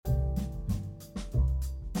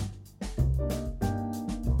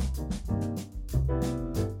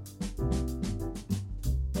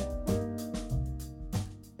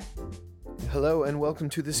Hello and welcome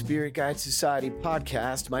to the Spirit Guide Society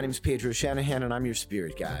podcast. My name is Pedro Shanahan and I'm your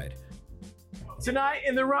spirit guide. Tonight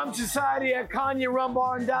in the Rum Society at Kanye Rum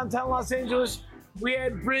Bar in downtown Los Angeles, we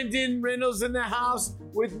had Brendan Reynolds in the house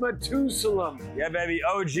with Matusalem. Yeah, baby,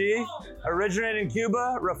 OG, originated in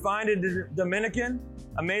Cuba, refined in Dominican,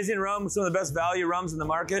 amazing rum, some of the best value rums in the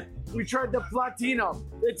market. We tried the Platino,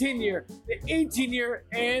 the 10-year, the 18-year,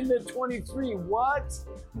 and the 23. What?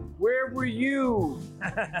 Where were you?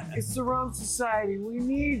 It's the Rum Society. We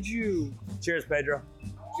need you. Cheers, Pedro.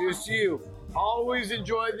 Cheers to you. Always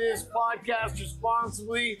enjoy this podcast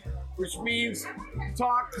responsibly, which means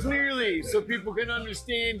talk clearly so people can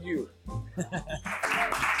understand you.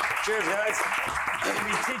 Cheers, guys. You're going to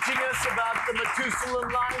be teaching us about the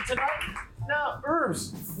Matusalem line tonight. Now,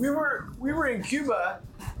 Herbs, we were in Cuba,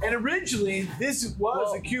 and originally this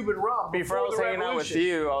was a Cuban rum. Before I was hanging out with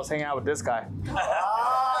you, I was hanging out with this guy.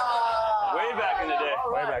 Way back in the day.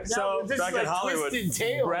 All Way right. back. Now, So, this back is in like Hollywood. Twisted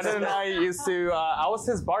Tales. Brendan and I used to, I was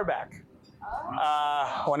his bar back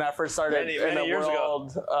when I first started Many in the years ago.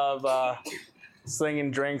 world of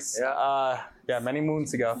slinging drinks. Yeah. Many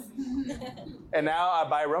moons ago. And now I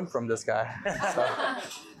buy rum from this guy. So,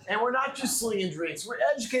 And we're not just slinging drinks. We're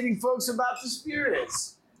educating folks about the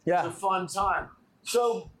spirits. It's a yeah. fun time.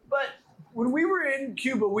 So, but when we were in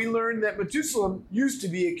Cuba, we learned that Matusalem used to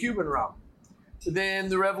be a Cuban rum. But then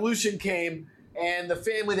the revolution came, and the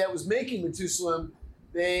family that was making Matusalem,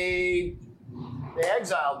 they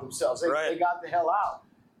exiled themselves. They got the hell out.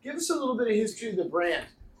 Give us a little bit of history of the brand,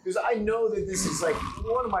 because I know that this is like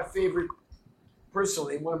one of my favorite,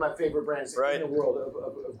 personally, one of my favorite brands in the world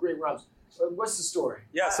of great rums. But what's the story?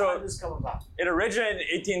 Yeah, How did this come about? It originated in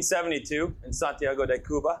 1872 in Santiago de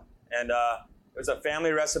Cuba, and it was a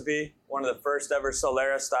family recipe, one of the first ever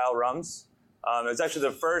Solera-style rums. It was actually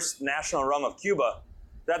the first national rum of Cuba.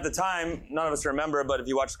 At the time, none of us remember, but if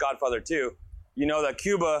you watched Godfather 2, you know that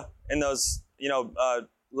Cuba in those,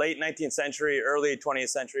 late 19th century, early 20th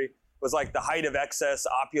century, was like the height of excess,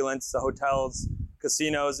 opulence, the hotels,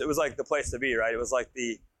 casinos. It was like the place to be, right? It was like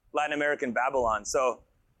the Latin American Babylon. So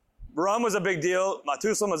rum was a big deal.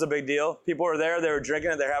 Matusalem was a big deal. People were there. They were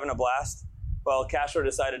drinking it. They were having a blast. Well, Castro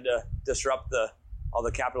decided to disrupt all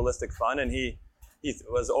the capitalistic fun, and he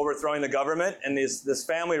was overthrowing the government. And this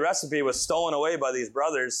family recipe was stolen away by these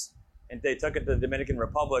brothers, and they took it to the Dominican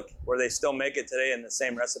Republic, where they still make it today in the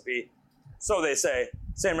same recipe. So they say,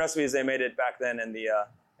 same recipe as they made it back then in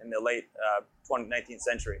the late 19th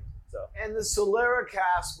century. So. And the Solera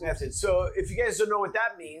cask method. So if you guys don't know what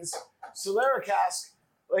that means, Solera cask,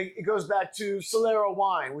 like it goes back to Solera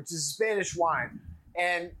wine, which is Spanish wine.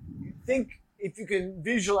 And think, if you can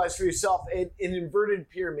visualize for yourself, an inverted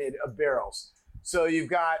pyramid of barrels. So you've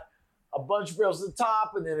got a bunch of barrels at the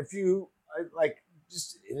top, and then a few, like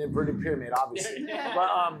just an inverted pyramid, obviously.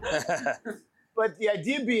 But the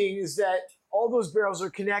idea being is that all those barrels are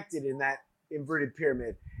connected in that inverted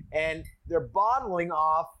pyramid, and they're bottling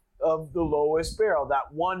off of the lowest barrel,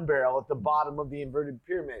 that one barrel at the bottom of the inverted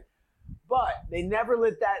pyramid. But they never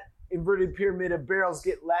let that inverted pyramid of barrels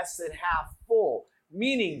get less than half full,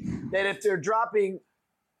 meaning that if they're dropping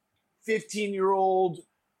 15-year-old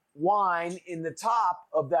wine in the top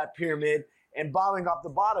of that pyramid and bottling off the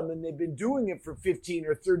bottom, and they've been doing it for 15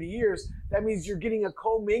 or 30 years, that means you're getting a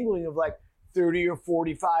commingling of like 30 or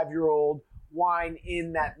 45-year-old wine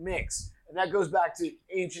in that mix. And that goes back to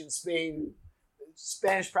ancient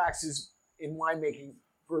Spanish practices in winemaking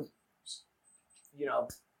for,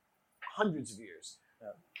 hundreds of years. Yeah.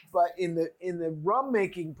 But in the rum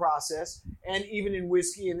making process, and even in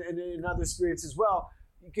whiskey and in other spirits as well,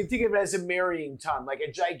 you can think of it as a marrying tun, like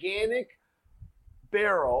a gigantic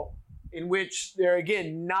barrel in which they're,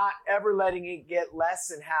 again, not ever letting it get less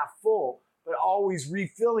than half full, but always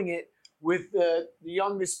refilling it with the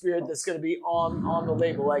youngest spirit that's going to be on the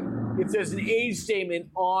label. Like if there's an age statement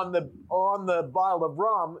on the bottle of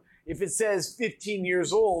rum, if it says 15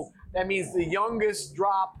 years old, that means the youngest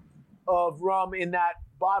drop of rum in that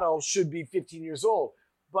bottle should be 15 years old.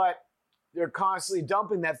 But they're constantly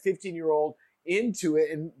dumping that 15-year-old into it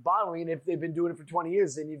and bottling it. If they've been doing it for 20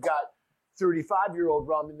 years, then you've got 35-year-old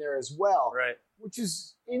rum in there as well. Right. Which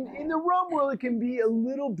is, in the rum world, it can be a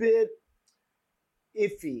little bit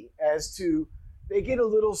iffy as to, they get a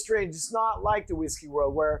little strange. It's not like the whiskey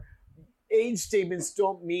world where age statements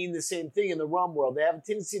don't mean the same thing in the rum world. They have a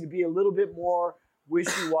tendency to be a little bit more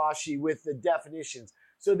wishy-washy with the definitions.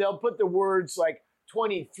 So they'll put the words like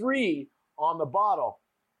 23 on the bottle.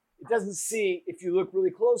 It doesn't say, if you look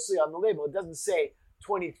really closely on the label, it doesn't say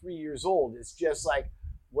 23 years old. It's just like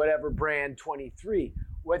whatever brand 23.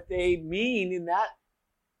 What they mean in that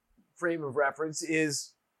frame of reference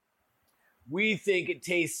is we think it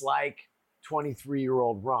tastes like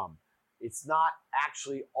 23-year-old rum. It's not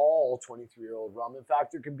actually all 23-year-old rum. In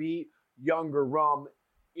fact, there can be younger rum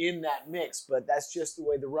in that mix, but that's just the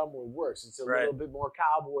way the rum world works. It's a little bit more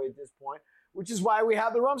cowboy at this point, which is why we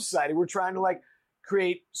have the Rum Society. We're trying to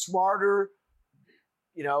create smarter,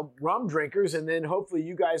 rum drinkers, and then hopefully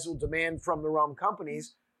you guys will demand from the rum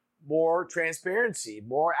companies more transparency,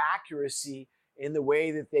 more accuracy in the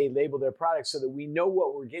way that they label their products so that we know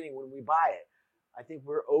what we're getting when we buy it. I think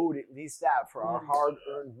we're owed at least that for our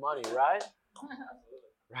hard-earned money, right?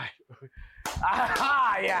 Right.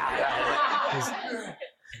 Aha, yeah.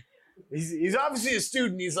 He's obviously a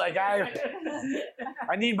student. He's like, I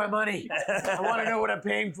need my money. I want to know what I'm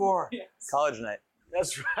paying for. College night.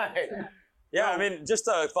 That's right. Yeah, I mean, just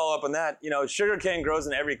to follow up on that, sugarcane grows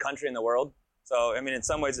in every country in the world. So, I mean, in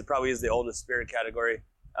some ways, it probably is the oldest spirit category.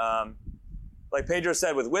 Like Pedro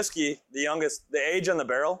said, with whiskey, the age on the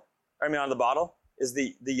barrel, on the bottle, is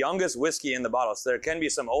the youngest whiskey in the bottle. So there can be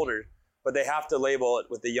some older, but they have to label it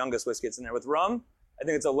with the youngest whiskey that's in there. With rum, I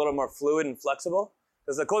think it's a little more fluid and flexible.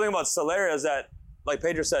 Because the cool thing about Solera is that, like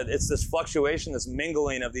Pedro said, it's this fluctuation, this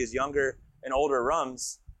mingling of these younger and older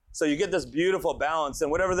rums. So you get this beautiful balance, and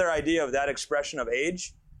whatever their idea of that expression of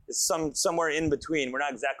age is somewhere in between. We're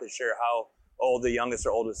not exactly sure how old the youngest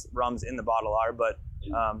or oldest rums in the bottle are, but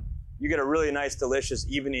you get a really nice, delicious,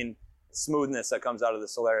 evening smoothness that comes out of the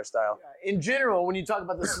Solera style. In general, when you talk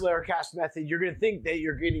about the Solera cask method, you're going to think that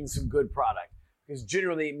you're getting some good product, because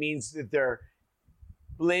generally it means that they're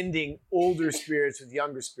blending older spirits with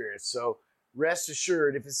younger spirits. So rest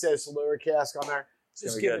assured, if it says Solera cask on there,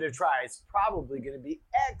 just give it a try. It's probably going to be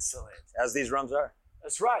excellent. As these rums are.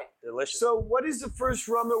 That's right. Delicious. So what is the first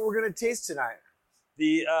rum that we're going to taste tonight?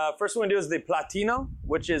 The first one we do is the Platino,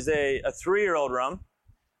 which is a 3-year-old rum.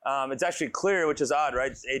 It's actually clear, which is odd,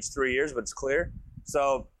 right? It's aged 3 years, but it's clear.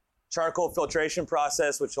 So charcoal filtration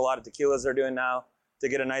process, which a lot of tequilas are doing now, to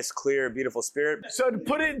get a nice, clear, beautiful spirit. So to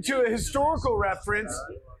put it into a historical reference,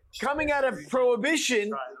 coming out of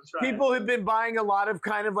Prohibition, people have been buying a lot of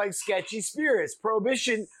kind of sketchy spirits.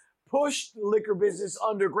 Prohibition pushed the liquor business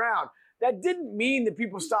underground. That didn't mean that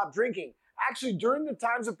people stopped drinking. Actually, during the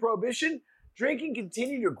times of Prohibition, drinking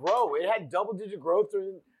continued to grow. It had double-digit growth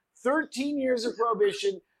during 13 years of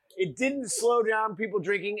Prohibition. It didn't slow down people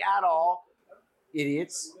drinking at all.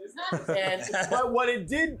 Idiots. But what it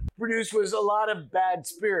did produce was a lot of bad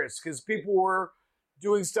spirits, because people were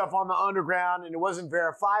doing stuff on the underground and it wasn't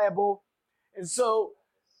verifiable. And so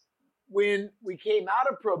when we came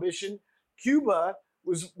out of Prohibition, Cuba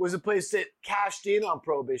was a place that cashed in on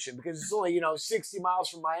Prohibition, because it's only 60 miles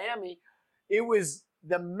from Miami. It was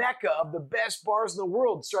the mecca of the best bars in the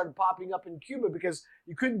world started popping up in Cuba, because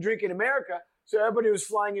you couldn't drink in America. So everybody was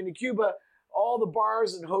flying into Cuba. All the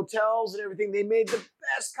bars and hotels and everything, they made the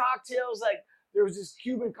best cocktails. There was this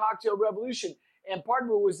Cuban cocktail revolution. And part of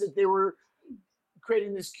it was that they were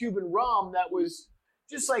creating this Cuban rum that was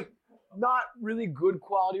just not really good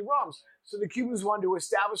quality rums. So the Cubans wanted to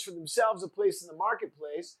establish for themselves a place in the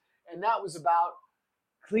marketplace. And that was about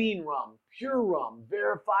clean rum, pure rum,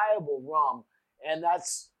 verifiable rum. And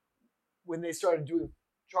that's when they started doing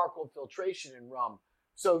charcoal filtration in rum.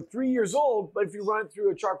 So 3 years old, but if you run it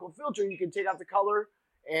through a charcoal filter, you can take out the color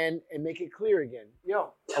and make it clear again.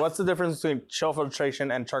 What's the difference between chill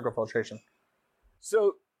filtration and charcoal filtration?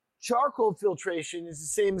 So charcoal filtration is the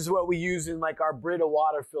same as what we use in our Brita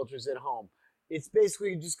water filters at home. It's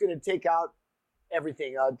basically just going to take out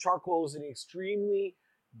everything. Charcoal is an extremely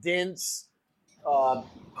dense,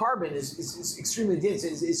 carbon is extremely dense.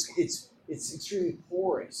 It's extremely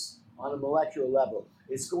porous on a molecular level.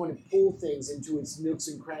 It's going to pull things into its nooks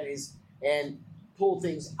and crannies and pull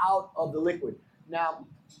things out of the liquid. Now,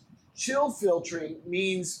 chill filtering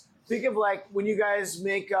means, think of when you guys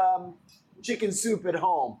make chicken soup at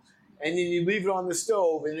home, and then you leave it on the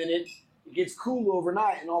stove, and then it gets cool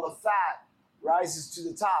overnight, and all the fat rises to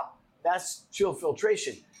the top. That's chill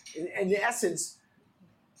filtration. In essence,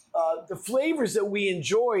 the flavors that we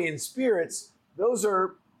enjoy in spirits, those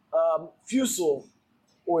are fusel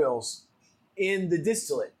oils in the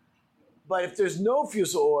distillate. But if there's no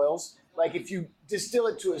fusel oils, if you distill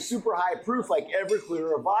it to a super high proof like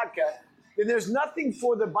Everclear or vodka, then there's nothing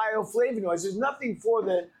for the bioflavonoids. There's nothing for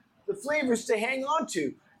the flavors to hang on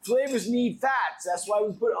to. Flavors need fats. That's why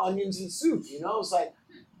we put onions in soup. It's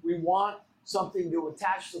we want something to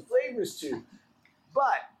attach the flavors to.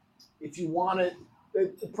 But if you want it,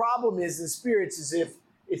 the problem is in spirits is if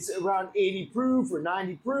it's around 80 proof or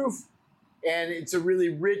 90 proof, and it's a really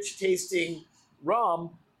rich tasting rum,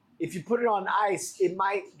 if you put it on ice, it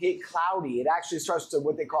might get cloudy. It actually starts to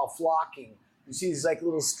what they call flocking. You see these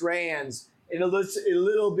little strands, and it looks a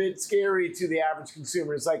little bit scary to the average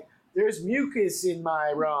consumer. It's there's mucus in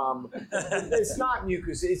my rum. It's not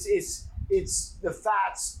mucus. It's the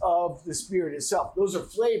fats of the spirit itself. Those are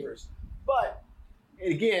flavors. But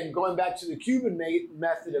again, going back to the Cuban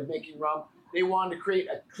method of making rum, they wanted to create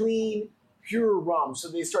a clean, pure rum. So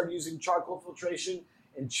they started using charcoal filtration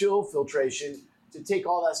and chill filtration to take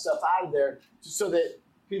all that stuff out of there so that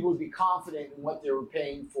people would be confident in what they were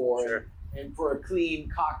paying for. Sure. And for a clean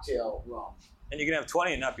cocktail rum. And you can have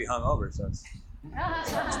 20 and not be hungover, so it's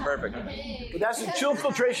perfect. But that's what chill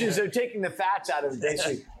filtration is. They're taking the fats out of it,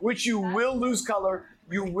 basically, which you will lose color,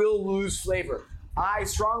 you will lose flavor. I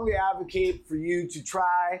strongly advocate for you to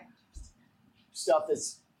try stuff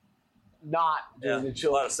that's not doing the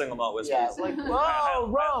chill. A lot of single malt whiskey. Yeah, like, whoa,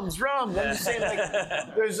 rums. I'm just saying,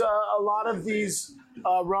 like, there's a lot of these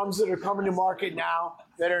rums that are coming to market now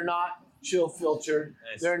that are not chill filtered.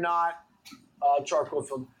 Nice. They're not charcoal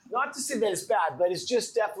filtered. Not to say that it's bad, but it's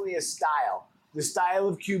just definitely a style. The style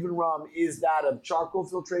of Cuban rum is that of charcoal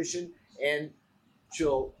filtration and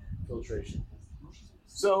chill filtration.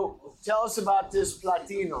 So tell us about this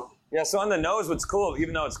Platino. Yeah, so on the nose, what's cool,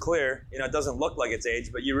 even though it's clear, it doesn't look like it's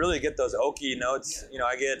aged, but you really get those oaky notes. I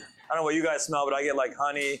don't know what you guys smell, but I get like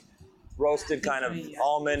honey, roasted kind of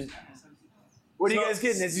almond. What are you guys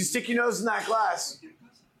getting? As you stick your nose in that glass,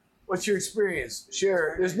 what's your experience?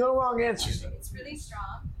 Share. There's no wrong answers. It's really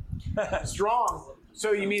strong. Strong.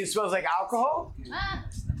 So you mean it smells like alcohol?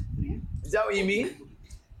 Is that what you mean?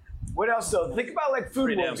 What else though? Think about like food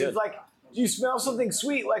Pretty damn worms. good. It's like, do you smell something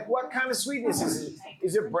sweet? Like what kind of sweetness is it?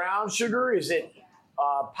 Is it brown sugar? Is it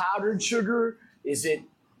powdered sugar? Is it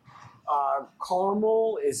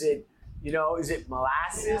caramel? Is it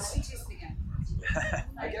molasses?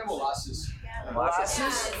 I get molasses.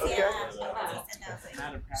 Molasses? Okay.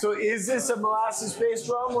 So is this a molasses-based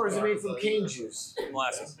rum or is it made from cane juice?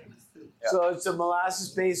 Molasses. So it's a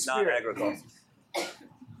molasses-based spirit. Non-agricultural.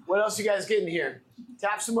 What else you guys getting here?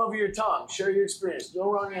 Tap some over your tongue. Share your experience.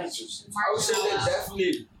 No wrong answers. I would say that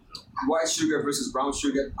definitely white sugar versus brown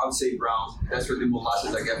sugar. I would say brown. That's where the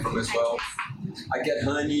molasses I get from as well. I get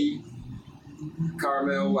honey,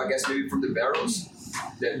 caramel, I guess maybe from the barrels.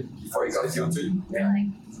 Then before you got filtered. Yeah.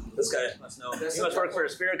 This guy must know. He must work for a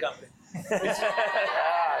spirit company.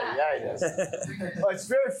 Yeah, he does. It's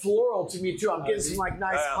very floral to me too. I'm getting some like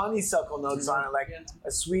nice honeysuckle notes on it, like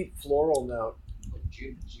a sweet floral note.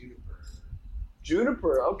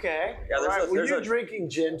 Juniper, okay. Yeah, all right, well, you're a drinking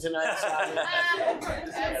gin tonight, Simon.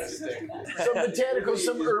 Some botanical,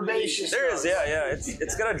 some herbaceous. There is, yeah.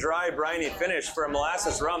 It's got a dry, briny finish for a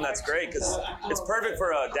molasses rum. That's great because it's perfect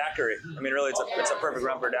for a daiquiri. I mean, really, it's a perfect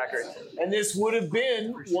rum for a daiquiri. And this would have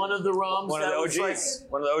been one of the rums. One of the OGs.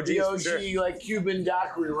 One of the OGs. The OG, for sure. like Cuban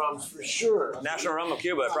daiquiri rums for sure. National Rum of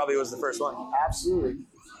Cuba probably was the first one. Absolutely.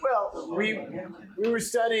 Well, we were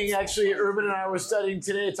studying, actually, Urban and I were studying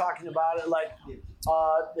today, talking about it, like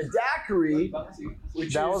the daiquiri,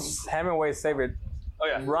 which That is... was Hemingway's favorite Oh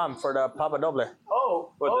yeah. rum for the Papa Doble.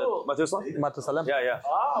 What, the Matusalem? Matusalem. Yeah.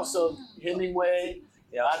 Oh, so Hemingway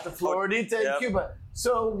at the Floridita in Cuba.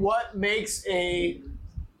 So what makes a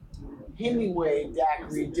Hemingway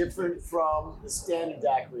daiquiri different from the standard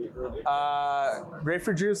daiquiri, Urban?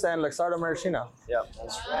 Grapefruit juice and Luxardo Maraschino. Yeah.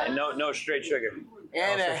 That's right. And no straight sugar.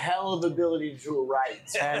 And a hell of ability to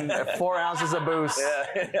write. And 4 ounces of booze.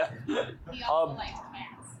 Yeah. He also likes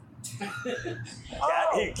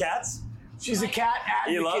cats. Cats? She's a cat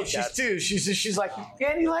advocate. You love cats. She's like,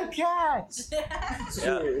 Andy like cats.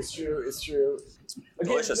 It's true.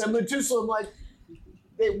 Again, Delicious. the Matusalem, like,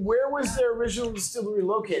 where was their original distillery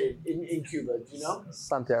located in Cuba? Do you know?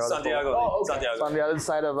 Santiago. Santiago. Oh, okay. Santiago. On the other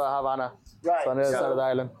side of Havana. Right. On the other side of the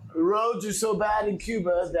island. The roads are so bad in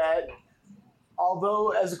Cuba that,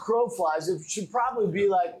 although as a crow flies, it should probably be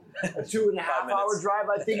like a 2.5 hour drive.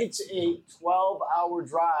 I think it's a 12-hour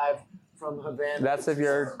drive from Havana. That's if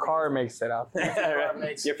your car makes it out.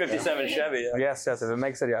 Your 57 Chevy. Yeah. Yes. If it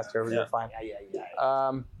makes it, yes, you're fine.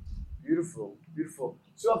 Yeah. Beautiful.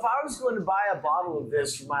 So if I was going to buy a bottle of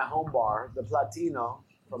this for my home bar, the Platino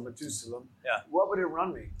from Matusalem, what would it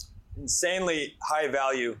run me? Insanely high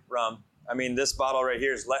value rum. I mean, this bottle right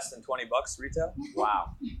here is less than $20 retail.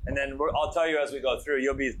 Wow. And then I'll tell you as we go through,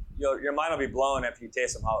 your mind will be blown after you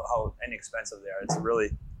taste them how inexpensive they are. It's a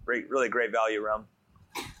really great value rum.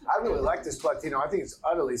 I really like this Platino. I think it's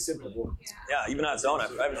utterly sippable. Yeah, even on its own. I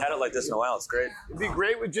haven't had it like this in a while. It's great. It'd be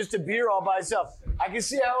great with just a beer all by itself. I can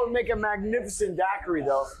see how it would make a magnificent daiquiri,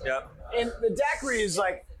 though. Yeah. And the daiquiri is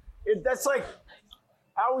like, that's like,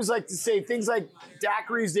 I always like to say things like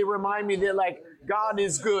daiquiris, they remind me that like God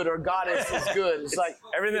is good or Goddess is good. It's like,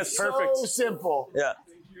 everything that's perfect. So simple. Yeah.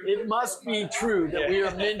 It must be true that we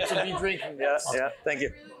are meant to be drinking this. Yeah. Thank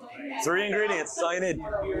you. 3 ingredients. That's all you need.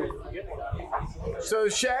 So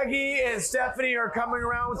Shaggy and Stephanie are coming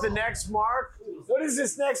around with the next mark. What is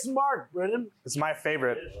this next mark, Brendan? It's my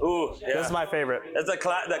favorite. Ooh, yeah. This is my favorite. It's the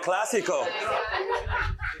Classico.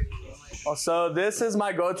 So this is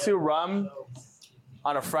my go-to rum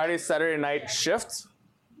on a Friday, Saturday night shift.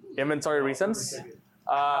 Inventory reasons.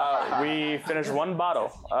 We finished 1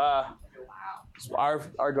 bottle.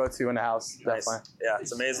 Our go-to in the house, definitely. Nice. Yeah,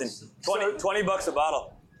 it's amazing. 20 bucks a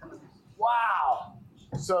bottle. Wow.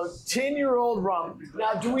 So 10-year-old rum.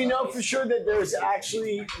 Now, do we know for sure that there's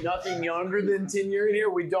actually nothing younger than 10-year in here?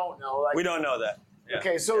 We don't know. Like, We don't know that. Yeah.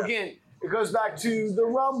 okay, so again, it goes back to the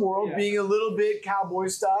rum world being a little bit cowboy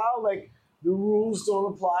style. Like, the rules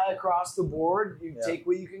don't apply across the board. You take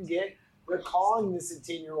what you can get. They're calling this a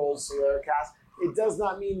 10-year-old Solera cask. It does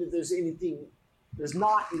not mean that there's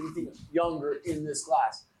not anything younger in this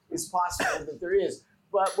glass. It's possible that there is.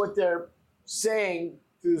 But what they're saying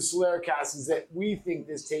through the Solera cask is that we think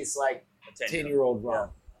this tastes like a 10-year-old rum. Yeah.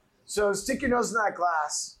 So stick your nose in that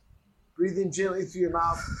glass. Breathe in gently through your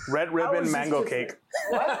mouth. Red How ribbon is this mango different? cake.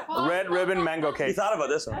 What? Red ribbon mango You cake. thought about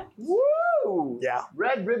this one. Woo! Yeah.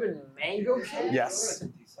 Red ribbon mango cake? Yes.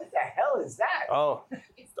 What the hell is that? Oh.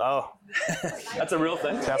 That's a real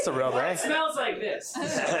thing. That's a real thing. Smells like this.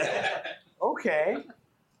 Okay.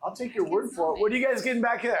 I'll take your word for it. What are you guys getting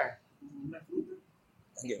back there?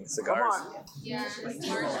 I'm getting Come cigars. on. Yeah.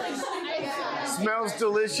 Smells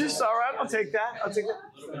delicious. All right, I'll take that.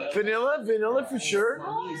 Vanilla for sure.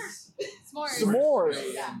 S'mores.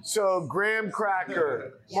 So graham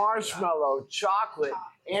cracker, marshmallow, chocolate,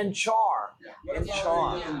 and char. And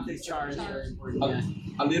char. The char is very important.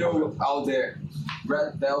 A little out there.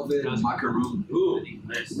 Red velvet macaroon. Ooh,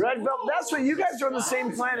 nice. Red velvet. That's what you guys are on the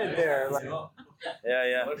same planet there. Like,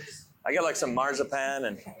 Yeah. I get like some marzipan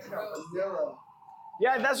and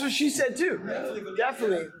yeah, that's what she said too.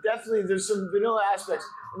 Definitely. There's some vanilla aspects,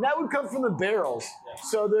 and that would come from the barrels.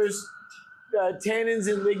 So there's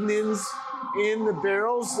tannins and lignins in the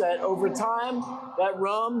barrels that over time, that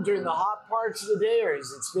rum during the hot parts of the day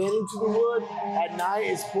is expanding to the wood. At night,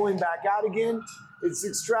 it's pulling back out again. It's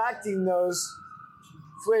extracting those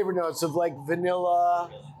flavor notes of like vanilla,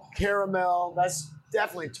 caramel. That's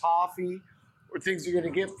definitely toffee, or things you're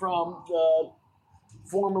going to get from the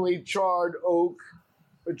formerly charred oak,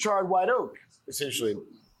 or charred white oak, essentially.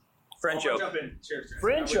 French oak. Cheers.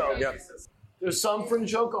 French oak. Yep. There's some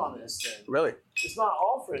French oak on this thing. Really? It's not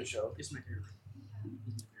all French oak. It's my favorite.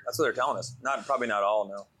 That's what they're telling us. Probably not all,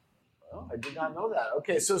 no. Well, I did not know that.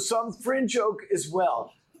 Okay, so some French oak as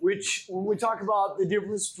well, which when we talk about the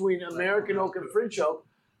difference between American oak and French oak,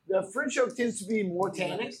 the French oak tends to be more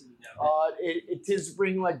tannic. It tends to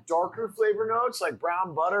bring like darker flavor notes like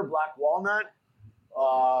brown butter, black walnut,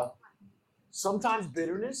 sometimes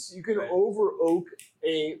bitterness. You can over oak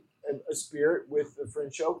a spirit with the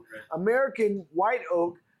French oak. American white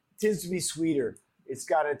oak tends to be sweeter. It's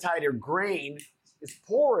got a tighter grain. It's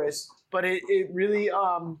porous, but it really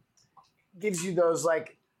gives you those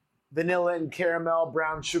like vanilla and caramel,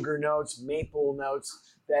 brown sugar notes, maple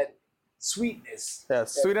notes, that sweetness. Yeah,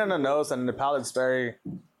 it's sweet on the nose, and the palate's very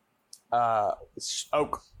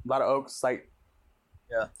oak. A lot of oaks. Like,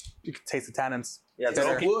 Yeah. you can taste the tannins. Yeah, it's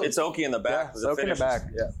Bitter. oaky. It's oaky in the back. Yeah, it's oaky in the finish. back.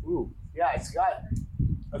 Yeah. Ooh, yeah, it's got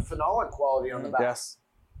a phenolic quality on the back. Yes.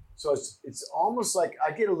 So it's almost like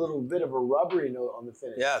I get a little bit of a rubbery note on the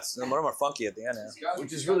finish. Yeah, it's a little more funky at the end. It's got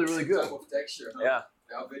Which is really, really good. type of texture, huh? Yeah.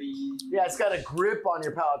 Velvety. Yeah, it's got a grip on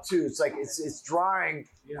your palate too. It's like it's drying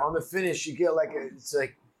on the finish. You get like there's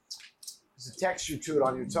a texture to it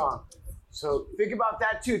on your tongue. So think about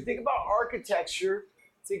that too. Think about architecture.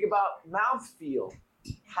 Think about mouthfeel.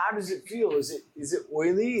 How does it feel? Is it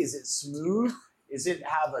oily? Is it smooth? Does it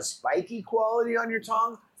have a spiky quality on your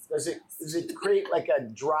tongue? Does it create like a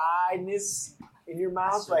dryness in your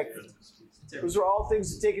mouth? Like those are all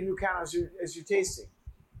things to take into account as you're tasting.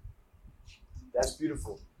 That's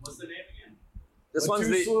beautiful. What's the name again? This one's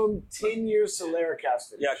the Matusalem 10-year Solera cask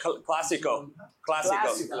finish. Classico. Classico.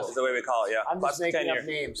 Is the way we call it. Yeah. I'm just Classic making 10 up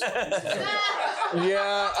year. names.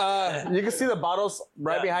 Yeah, you can see the bottles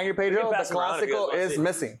right Yeah. behind you, Pedro. You can The pass them around if you guys Classico wanna is see.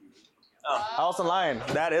 missing. Oh. I was lying.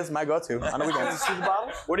 That is my go-to on the weekends. See the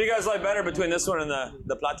bottle? What do you guys like better between this one and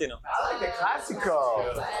the Platino? I like the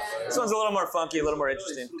Classico. This one's a little more funky, a little more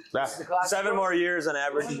interesting. Yeah. The Classico. 7 more years on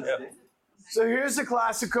average. Yep. So here's the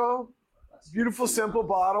Classico. Beautiful, simple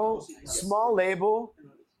bottle. Small label.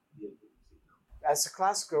 That's the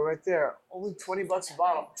Classico right there. Only $20 a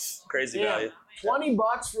bottle. Crazy Damn. value.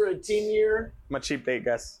 $20 for a 10-year. I'm a cheap date,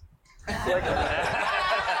 guys.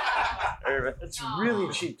 That's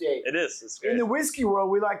really cheap date. It is. It's In great. the whiskey world,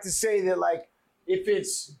 we like to say that like if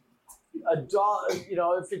it's $1, you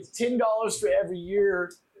know, if it's $10 for every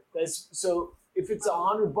year, that's so. If it's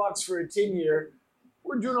 $100 for a 10-year,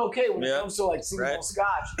 we're doing okay when it comes to like single malt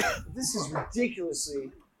scotch. This is ridiculously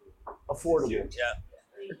affordable. Yeah.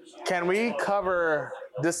 Can we cover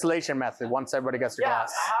distillation method once everybody gets their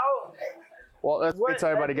glass? How? Well, let's wait till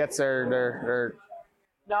everybody gets their.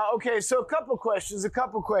 Now, okay, so a couple questions.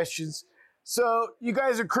 So you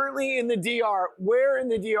guys are currently in the DR. Where in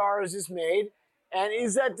the DR is this made? And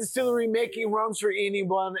is that distillery making rums for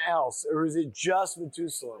anyone else? Or is it just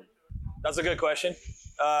Matusalem? That's a good question.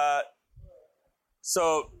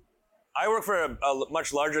 So I work for a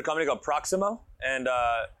much larger company called Proximo, and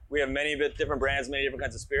we have many different brands, many different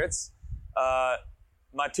kinds of spirits.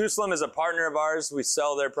 Matusalem is a partner of ours. We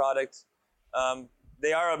sell their product.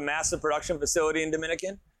 They are a massive production facility in Dominican,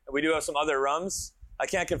 and we do have some other rums. I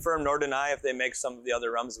can't confirm nor deny if they make some of the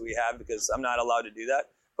other rums we have because I'm not allowed to do that.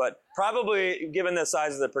 But probably, given the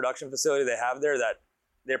size of the production facility they have there, that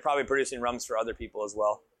they're probably producing rums for other people as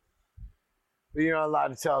well. But you're not allowed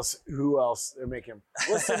to tell us who else they're making.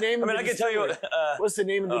 What's the name of the I can tell you. What's the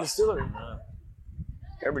name of the distillery?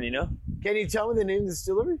 Everybody know? Can you tell me the name of the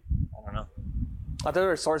distillery? I don't know. I thought they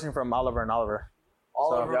were sourcing from Oliver and Oliver.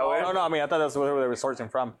 Oliver. No, I mean I thought that's where they were sourcing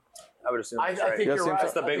from. I would assume I that's right. think you're right.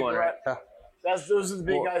 That's the big one, right? Yeah. Those are the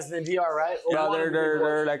big guys in the DR, right? Or Yeah, one of the big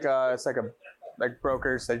they're ones. like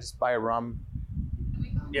brokers. They just buy a rum.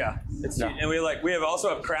 Yeah. And we also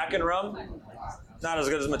have Kraken rum. Not as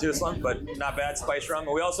good as Matusalem, but not bad spice rum.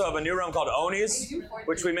 And we also have a new rum called Oni's,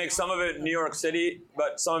 which we make some of it in New York City,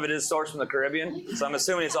 but some of it is sourced from the Caribbean. So I'm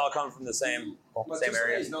assuming it's all coming from the same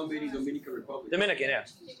area. Is not made in Dominican Republic. Dominican, yeah.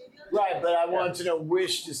 Right, but I want to know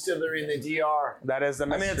which distillery in the DR. That is the I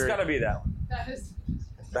mean, mystery. it's got to be that one. That is.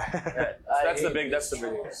 That's the big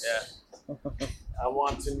one. Yeah. I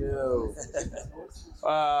want to know.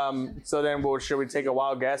 So then, should we take a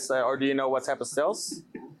wild guess, or do you know what type of stills?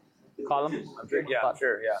 Column? Yeah,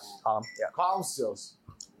 sure, yeah. Column. Column stills.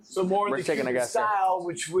 So more We're the taking a Cuban guess here. style,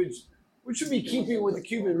 which would be keeping with the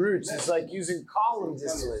Cuban roots. It's like using column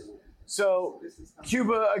distillate. So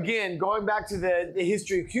Cuba, again, going back to the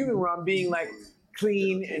history of Cuban rum being like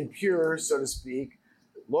clean and pure, so to speak.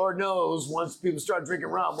 Lord knows, once people start drinking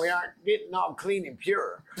rum, we aren't getting all clean and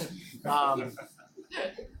pure.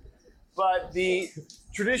 But the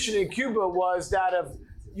tradition in Cuba was that of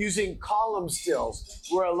using column stills,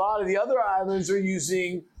 where a lot of the other islands are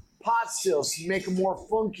using pot stills to make a more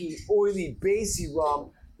funky, oily, bassy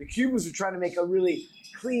rum. The Cubans are trying to make a really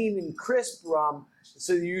clean and crisp rum,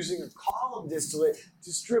 so they're using a column distillate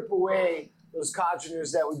to strip away those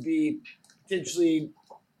congeners that would be potentially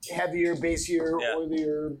heavier, bassier,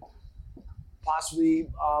 oilier, possibly,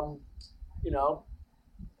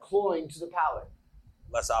 cloying to the palate.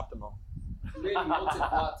 Less optimal. Made in Monte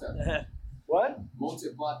Plata. What? Monte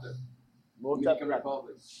Plata. Monte Dominican Plata.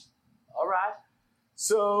 Republic. All right.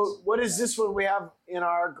 So what is this one we have in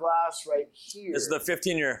our glass right here? This is the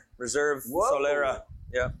 15-year Reserve Whoa. Solera.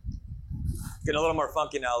 Yeah. Getting a little more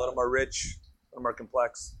funky now, a little more rich, a little more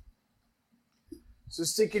complex. So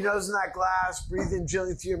stick your nose in that glass, breathe in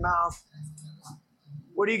gently through your mouth.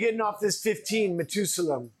 What are you getting off this 15,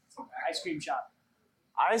 Matusalem? Ice cream shop.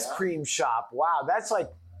 Ice cream shop. Wow, that's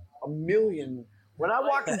like a million. When I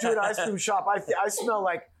walk into an ice cream shop, I smell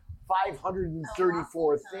like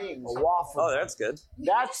 534 things. A waffle. Oh, that's good.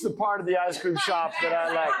 That's the part of the ice cream shop that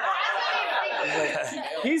I like.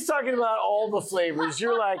 He's talking about all the flavors.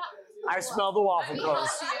 You're like, I smell the waffle cones.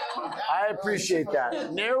 I appreciate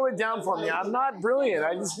that. Narrow it down for me. I'm not brilliant.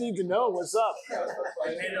 I just need to know what's up.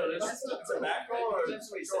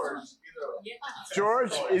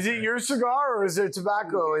 George, is it your cigar or is there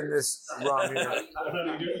tobacco in this rum here?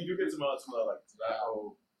 You do get some like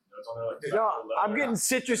tobacco. It's only like No, I'm getting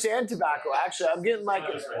citrus and tobacco. Actually, I'm getting like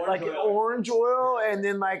an orange oil and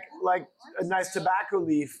then like a nice tobacco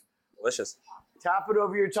leaf. Delicious. Tap it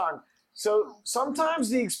over your tongue. So sometimes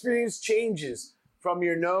the experience changes from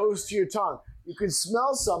your nose to your tongue. You can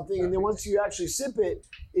smell something, and then once you actually sip it,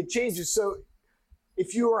 it changes. So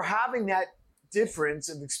if you are having that difference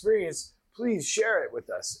of experience, please share it with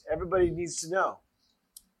us. Everybody needs to know.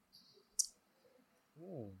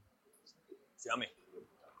 It's yummy.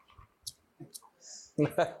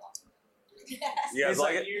 You guys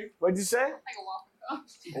like it? What'd you say? Like a waffle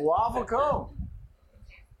cone. A waffle cone.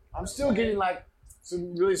 I'm still getting like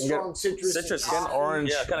some really strong citrus. Citrus, and coffee.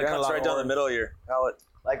 orange. Yeah, it kind of cuts right down the middle of your palate.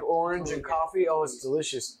 Like orange and coffee. Oh, it's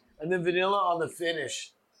delicious. And then vanilla on the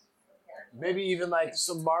finish. Maybe even like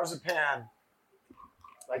some marzipan.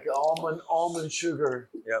 Like almond sugar.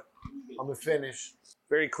 Yep. On the finish.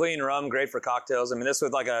 Very clean rum, great for cocktails. I mean, this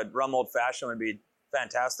with like a rum old fashioned would be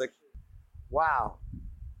fantastic. Wow.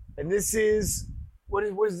 And this is, what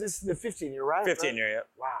is this? The 15-year, right? 15-year, yeah.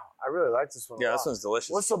 Wow, I really like this one. a Yeah, lot. this one's delicious.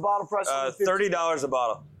 What's the bottle price on the 15? $30 a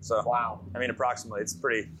bottle. So, Wow. I mean, approximately. It's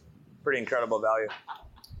pretty incredible value.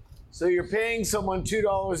 So you're paying someone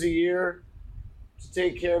 $2 a year to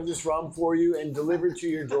take care of this rum for you and deliver it to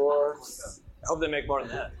your door. I hope they make more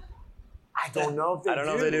than that. I don't know if they do. I don't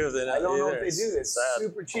know if they do. I don't know if they Either. do. It's Sad.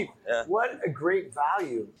 super cheap. Yeah. What a great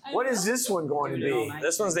value. What is this one going to be?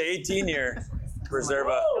 This one's the 18-year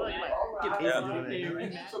Reserva. Yeah.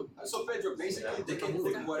 So Pedro, basically, they can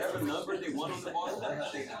put whatever number they want on the bottle.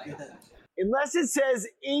 Unless it says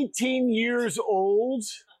 18 years old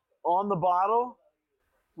on the bottle,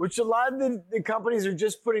 which a lot of the companies are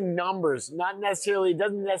just putting numbers, not necessarily, it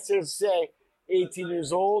doesn't necessarily say 18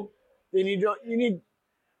 years old, then you need,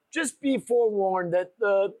 just be forewarned that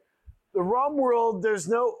the rum world, there's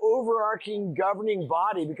no overarching governing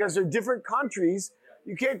body because they're different countries.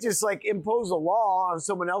 You can't just like impose a law on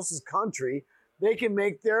someone else's country. They can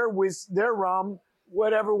make their rum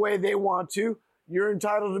whatever way they want to. You're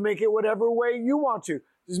entitled to make it whatever way you want to.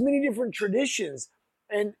 There's many different traditions,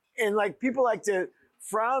 and like people like to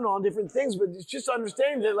frown on different things, but it's just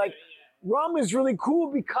understanding that like rum is really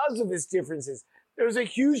cool because of its differences. There's a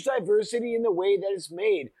huge diversity in the way that it's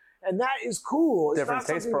made, and that is cool. Different it's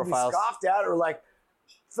not taste something to be profiles. scoffed at or like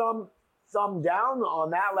thumb down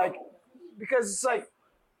on that, like, because it's like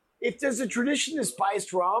if there's a tradition to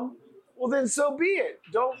spiced rum, well then so be it.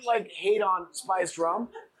 Don't like hate on spiced rum.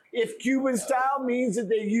 If Cuban style means that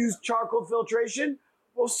they use charcoal filtration,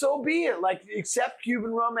 well so be it. Like accept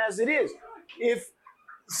Cuban rum as it is. If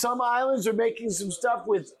some islands are making some stuff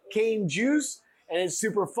with cane juice and it's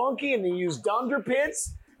super funky and they use dunder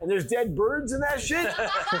pits and there's dead birds in that shit,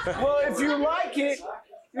 well if you like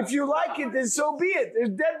it, then so be it. There's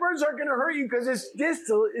dead birds aren't gonna hurt you because it's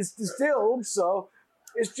distilled, so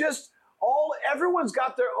it's just everyone's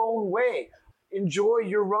got their own way. Enjoy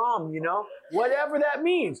your rum, whatever that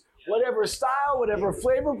means, whatever style, whatever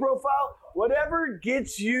flavor profile, whatever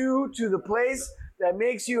gets you to the place that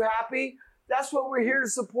makes you happy. That's what we're here to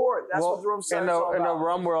support. That's what the rum side is all in the about.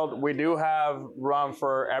 rum world, we do have rum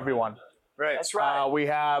for everyone. Right. That's right. We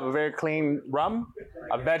have a very clean rum,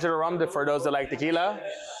 a vegetable rum for those that like tequila,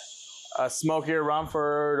 a smokier rum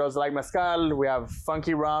for those that like mezcal. We have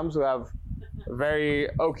funky rums. We have very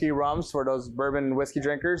oaky rums for those bourbon whiskey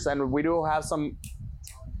drinkers. And we do have some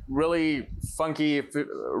really funky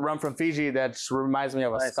rum from Fiji that reminds me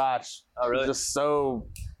of a Nice. scotch. Oh, really? Just so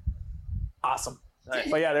awesome. Nice.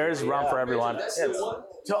 But yeah, there is rum for everyone.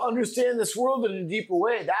 To understand this world in a deeper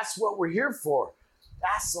way, that's what we're here for.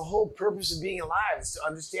 That's the whole purpose of being alive, is to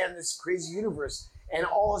understand this crazy universe and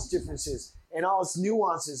all its differences and all its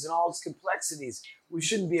nuances and all its complexities. We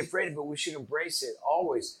shouldn't be afraid of it. We should embrace it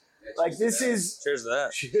always. Like this is... Cheers to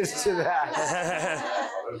that. Cheers to that.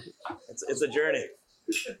 It's a journey.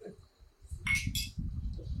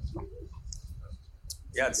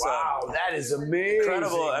 Yeah, it's Wow, that is amazing.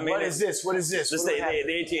 incredible. I mean, what is this? What is this? This is What the do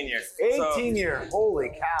we have? 18-year. 18-year. Holy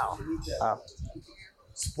cow.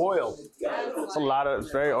 Spoiled. It's a lot of,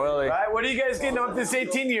 it's very oily. All right, what are you guys getting off this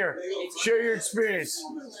 18-year? Share your experience.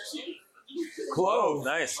 Clove.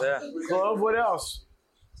 Nice, yeah. Clove, what else?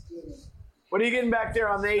 What are you getting back there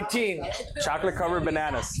on the 18? Chocolate covered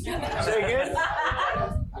bananas. Say again?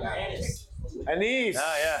 Anise.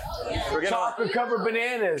 Oh, yeah. We're getting Chocolate covered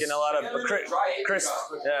bananas. a lot of crisp.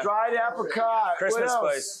 Yeah. Dried apricot. Christmas what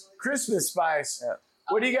else? spice. Christmas spice. Yeah.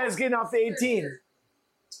 What are you guys getting off the 18?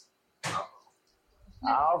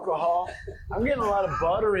 Alcohol. I'm getting a lot of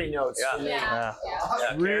buttery notes. Yeah. from it. Yeah.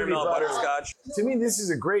 Yeah, Really caramel, buttery. butterscotch. To me, this is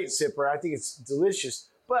a great sipper. I think it's delicious.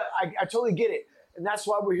 But I totally get it. And that's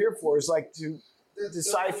why we're here for, is like to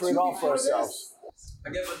decipher it all for ourselves. I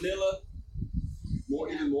get vanilla,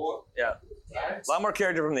 even more. Yeah. A lot more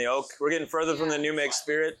character from the oak. We're getting further from the new make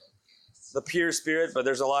spirit, the pure spirit, but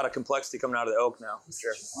there's a lot of complexity coming out of the oak now, for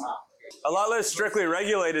sure. A lot less strictly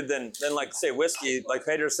regulated than like, say, whiskey, like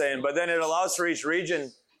Pedro's saying, but then it allows for each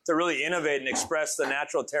region to really innovate and express the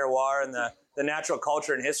natural terroir and the natural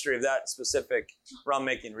culture and history of that specific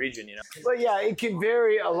rum-making region, But yeah, it can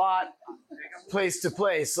vary a lot place to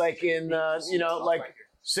place. Like in, like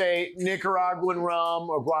say Nicaraguan rum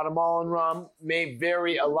or Guatemalan rum may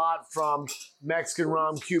vary a lot from Mexican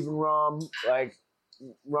rum, Cuban rum, like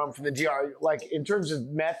rum from the DR. Like in terms of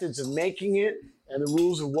methods of making it and the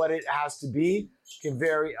rules of what it has to be can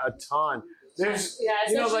vary a ton. There's,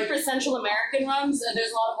 especially for Central American rums,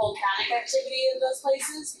 there's a lot of volcanic activity in those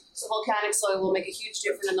places. So volcanic soil will make a huge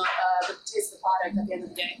difference in the taste of the product at the end of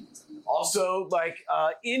the day. also like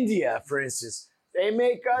India, for instance, they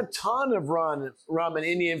make a ton of rum in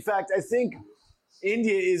India. In fact, I think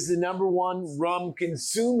India is the #1 rum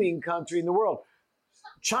consuming country in the world.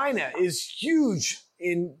 China is huge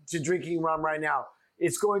into drinking rum right now.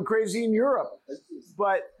 It's going crazy in Europe,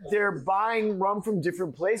 but they're buying rum from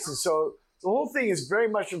different places. So the whole thing is very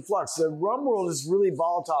much in flux. The rum world is really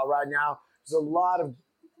volatile right now. There's a lot of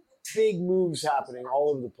big moves happening all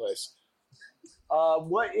over the place.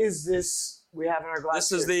 What is this we have in our glass?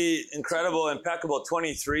 This is the incredible, impeccable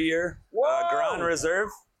 23-year Grand Reserve.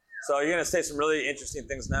 So you're going to say some really interesting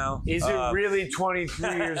things now. Is it really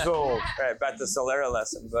 23 years old? Right, back to Solera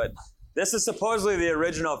lesson. But this is supposedly the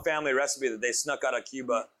original family recipe that they snuck out of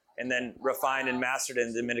Cuba and then refined and mastered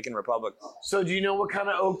in the Dominican Republic. So do you know what kind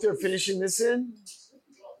of oak they're finishing this in?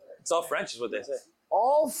 It's all French is what they say.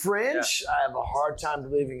 All French? Yeah. I have a hard time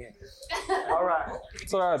believing it. All right.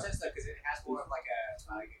 So, Because it has more of like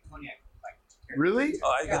a cognac. Really? Oh,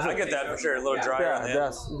 I get that for sure. A little drier yeah, on the end.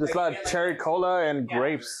 yes. There's a lot of cherry cola and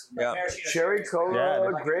grapes. Yeah. Cherry cola,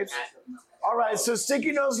 grapes. All right, so stick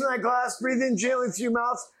your nose in that glass, breathe in gently through your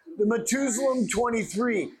mouth. The Matusalem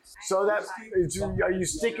 23. So that, are you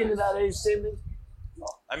sticking to that age statement?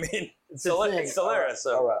 I mean, it's a thing. Solera,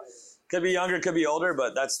 so All right. could be younger, could be older,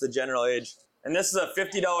 but that's the general age. And this is a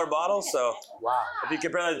 $50 bottle, so Wow. if you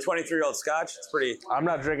compare that to 23-year-old Scotch, it's pretty. I'm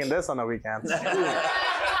not drinking this on the weekend.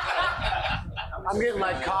 I'm getting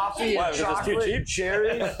like coffee Why, and is it just too chocolate cheap? and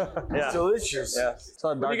cherry. Yeah. It's delicious. Yeah. So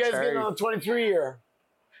What are dark you guys cherry. getting on the 23 year?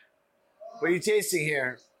 What are you tasting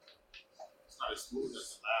here? It's not as smooth as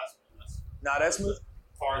the last one. That's Not as smooth.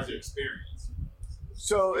 as far as the experience.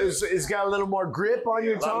 So it's got a little more grip on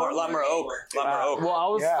your A tongue? lot more oak.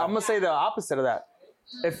 Well, Yeah. I'm gonna say the opposite of that.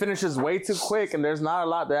 It finishes way too quick, and there's not a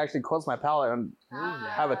lot that actually coats my palate and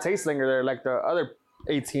have a taste linger there like the other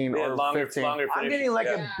 18 Yeah, or longer 15. I'm finish. getting like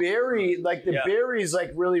Yeah. a berry, like the Yeah. berries like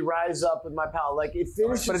really rise up in my palate. Like it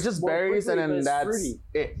finishes But it's just more berries, quickly, and but then it's that's fruity.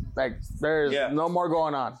 it. Like there's Yeah. no more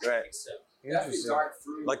going on. Right. Definitely dark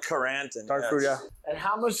fruit. Like currant and Dark fruit, yeah. And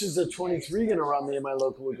how much is the 23 gonna run me in my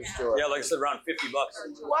local liquor store? Yeah, like I said, around $50.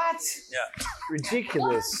 What? Yeah.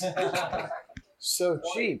 Ridiculous. So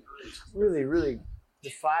cheap. Really, really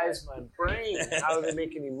defies my brain. How do they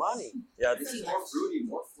make any money? Yeah. This is more fruity,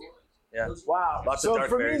 more fluid. Yeah. Wow. Lots of So dark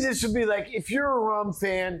for berries. me, this would be like if you're a rum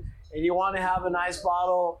fan and you want to have a nice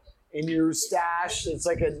bottle in your stash, it's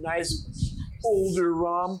like a nice older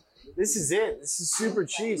rum. This is it. This is super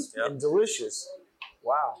cheap Yep. and delicious.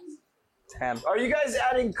 Wow. 10. Are you guys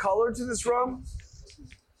adding color to this rum?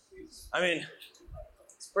 I mean,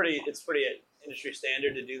 it's pretty industry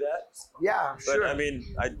standard to do that. Yeah, But sure. I mean,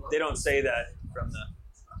 they don't say that from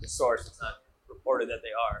the source. It's not reported that they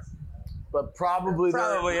are. But probably.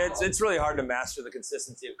 Probably it's really hard to master the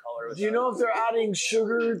consistency of color. Do you know if they're adding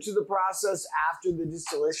sugar to the process after the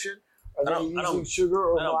distillation? Are they I using don't- sugar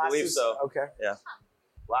or I don't molasses? believe so. Okay. Yeah.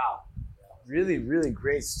 Wow. Really, really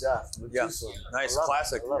great stuff. Yeah. Matusalem. Nice, I love it.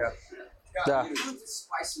 classic. I love Yeah. it. God, you know, the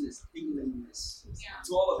spiciness, tingliness.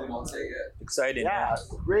 To all of them, I'll say it. Exciting. Yeah,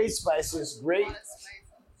 great spices,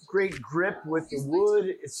 great grip with the wood.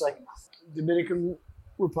 It's like Dominican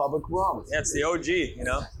Republic rum. Yeah, it's the OG, you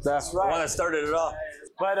know? That's The one right. that started it all.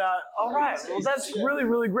 But all right, well that's really,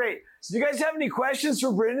 really great. Do you guys have any questions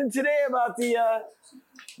for Brendan today about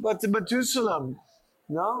the Matusalem?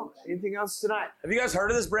 No? Anything else tonight? Have you guys heard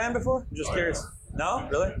of this brand before? I'm just curious. No?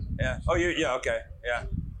 Really? Yeah. Oh, yeah, okay. Yeah.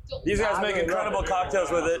 These guys I make really love incredible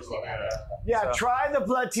cocktails with it. Yeah, So- try the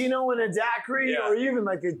Platino in a daiquiri, Yeah. or even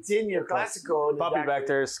like the Tinha Classico. In a Puppy daiquiri. back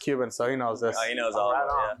there is Cuban, so he knows this. Oh, he knows all Right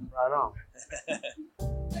about it. on, right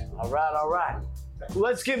on. All right.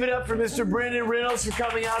 Let's give it up for Mr. Brendan Reynolds for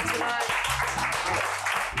coming out tonight.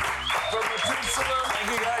 From Matusalem.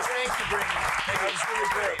 Thank you, guys. Thank you, Brendan. That was really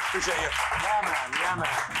great. Appreciate you. Yeah,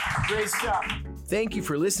 man. Great stuff. Thank you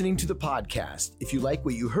for listening to the podcast. If you like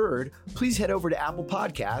what you heard, please head over to Apple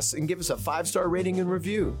Podcasts and give us a 5-star rating and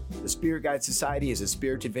review. The Spirit Guide Society is a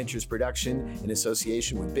Spirit Adventures production in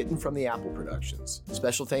association with Bitten from the Apple Productions.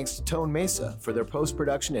 Special thanks to Tone Mesa for their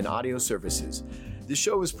post-production and audio services. The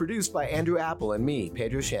show is produced by Andrew Apple and me,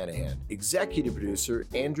 Pedro Shanahan. Executive producer,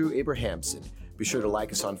 Andrew Abrahamson. Be sure to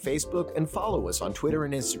like us on Facebook and follow us on Twitter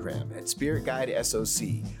and Instagram at Spirit Guide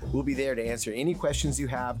SOC. We'll be there to answer any questions you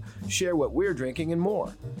have, share what we're drinking, and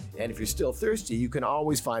more. And if you're still thirsty, you can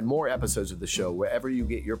always find more episodes of the show wherever you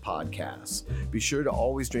get your podcasts. Be sure to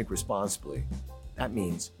always drink responsibly. That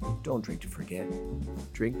means don't drink to forget,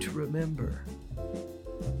 drink to remember.